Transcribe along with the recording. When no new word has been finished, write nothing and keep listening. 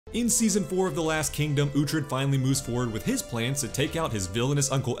In Season 4 of The Last Kingdom, Uhtred finally moves forward with his plans to take out his villainous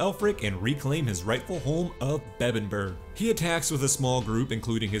uncle Elfric and reclaim his rightful home of Bebbanburg. He attacks with a small group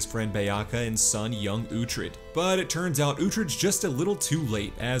including his friend Beocca and son young Uhtred. But it turns out Uhtred's just a little too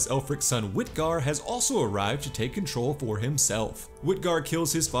late, as Elfric's son Witgar has also arrived to take control for himself. Witgar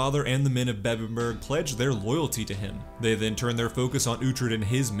kills his father, and the men of Bebbanburg pledge their loyalty to him. They then turn their focus on Uhtred and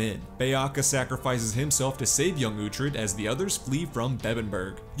his men. Beocca sacrifices himself to save young Uhtred as the others flee from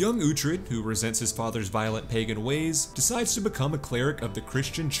Bebbanburg. Young Uhtred, who resents his father's violent pagan ways, decides to become a cleric of the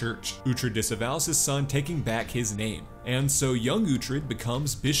Christian church. Uhtred disavows his son, taking back his name. And so young Uhtred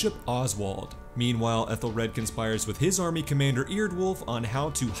becomes Bishop Oswald. Meanwhile, Ethelred conspires with his army commander Eardwulf on how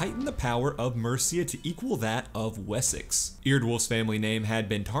to heighten the power of Mercia to equal that of Wessex. Eardwulf's family name had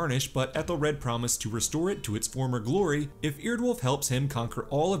been tarnished, but Ethelred promised to restore it to its former glory if Eardwulf helps him conquer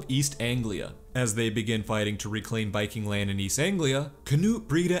all of East Anglia. As they begin fighting to reclaim Viking land in East Anglia, Canute,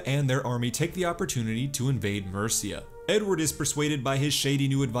 Brida, and their army take the opportunity to invade Mercia. Edward is persuaded by his shady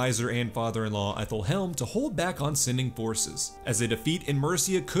new advisor and father-in-law Ethelhelm to hold back on sending forces, as a defeat in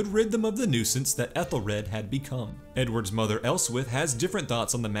Mercia could rid them of the nuisance that Ethelred had become. Edward's mother Elswith has different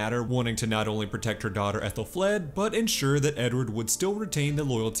thoughts on the matter, wanting to not only protect her daughter Ethelfled, but ensure that Edward would still retain the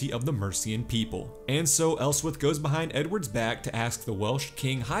loyalty of the Mercian people. And so Elswith goes behind Edward's back to ask the Welsh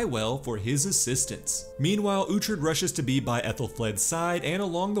king Hywel for his assistance. Meanwhile, Uhtred rushes to be by Ethelfled's side, and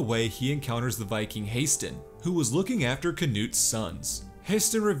along the way he encounters the Viking Haston, who was looking after Canute's sons.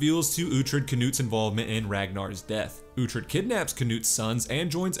 Haston reveals to Uhtred Canute's involvement in Ragnar's death. Uhtred kidnaps Canute's sons and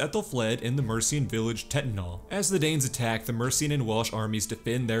joins Ethelfled in the Mercian village Tettenhall. As the Danes attack, the Mercian and Welsh armies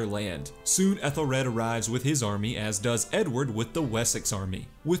defend their land. Soon Ethelred arrives with his army, as does Edward with the Wessex army.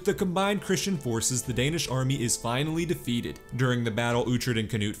 With the combined Christian forces, the Danish army is finally defeated. During the battle, Uhtred and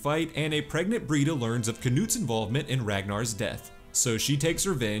Canute fight, and a pregnant Brida learns of Canute's involvement in Ragnar's death. So she takes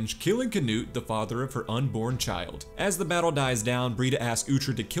revenge, killing Canute, the father of her unborn child. As the battle dies down, Brida asks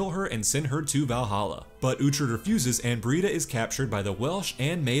Uhtred to kill her and send her to Valhalla. But Uhtred refuses, and Brida is captured by the Welsh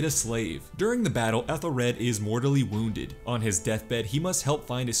and made a slave. During the battle, Ethelred is mortally wounded. On his deathbed, he must help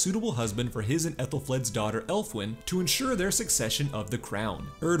find a suitable husband for his and Ethelfled's daughter Elfwin to ensure their succession of the crown.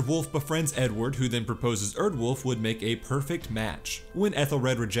 Eardwulf befriends Edward, who then proposes Eardwulf would make a perfect match. When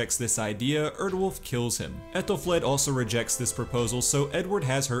Ethelred rejects this idea, Eardwulf kills him. Ethelfled also rejects this proposal, so Edward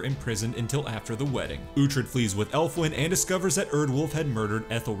has her imprisoned until after the wedding. Uhtred flees with Elfwin and discovers that Eardwulf had murdered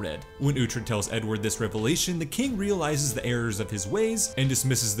Ethelred. When Uhtred tells Edward this revelation, the king realizes the errors of his ways and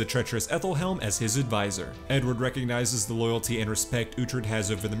dismisses the treacherous Ethelhelm as his advisor. Edward recognizes the loyalty and respect Uhtred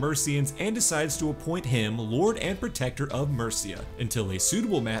has over the Mercians and decides to appoint him Lord and Protector of Mercia until a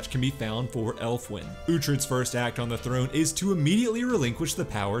suitable match can be found for Elfwin. Uhtred's first act on the throne is to immediately relinquish the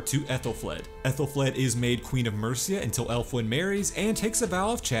power to Ethelfled. Ethelfled is made Queen of Mercia until Elfwin marries and takes a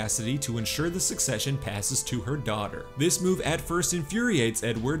vow of chastity to ensure the succession passes to her daughter. This move at first infuriates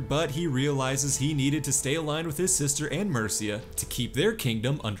Edward, but he realizes he needed to stay aligned with his sister and Mercia to keep their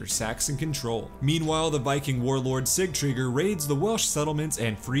kingdom under Saxon control. Meanwhile, the Viking warlord Sigtryggr raids the Welsh settlements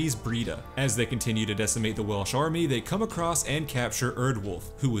and frees Brida. As they continue to decimate the Welsh army, they come across and capture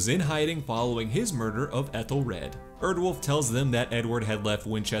Eardwulf, who was in hiding following his murder of Ethelred. Eardwulf tells them that Edward had left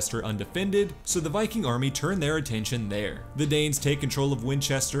Winchester undefended, so the Viking army turned their attention there. The Danes take control of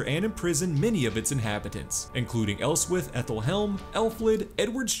Winchester and imprison many of its inhabitants, including Elswith, Ethelhelm, Elfled,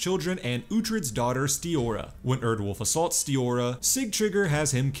 Edward's children, and Uhtred's daughter Stiora. When Eardwulf assaults Stiora, Sigtryggr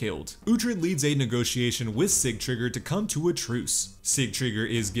has him killed. Uhtred leads a negotiation with Sigtryggr to come to a truce. Sigtryggr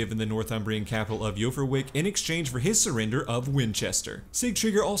is given the Northumbrian capital of Joferwick in exchange for his surrender of Winchester.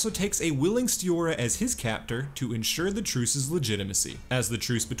 Sigtryggr also takes a willing Stiora as his captor to ensure the truce's legitimacy. As the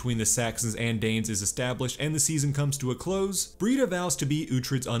truce between the Saxons and Danes is established and the season comes to a close, Brida vows to be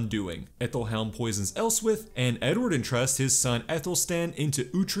Uhtred's undoing. Ethelhelm poisons Elswith, and Edward entrusts his son Ethelstan into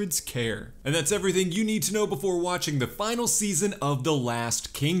Uhtred's care. And that's everything you need to know before watching the final season of The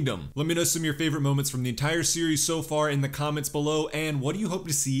Last Kingdom. Let me know some of your favorite moments from the entire series so far in the comments below, and what do you hope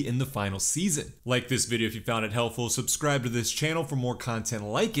to see in the final season? Like this video if you found it helpful, subscribe to this channel for more content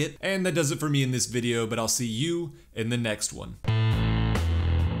like it, and that does it for me in this video, but I'll see you in the next one.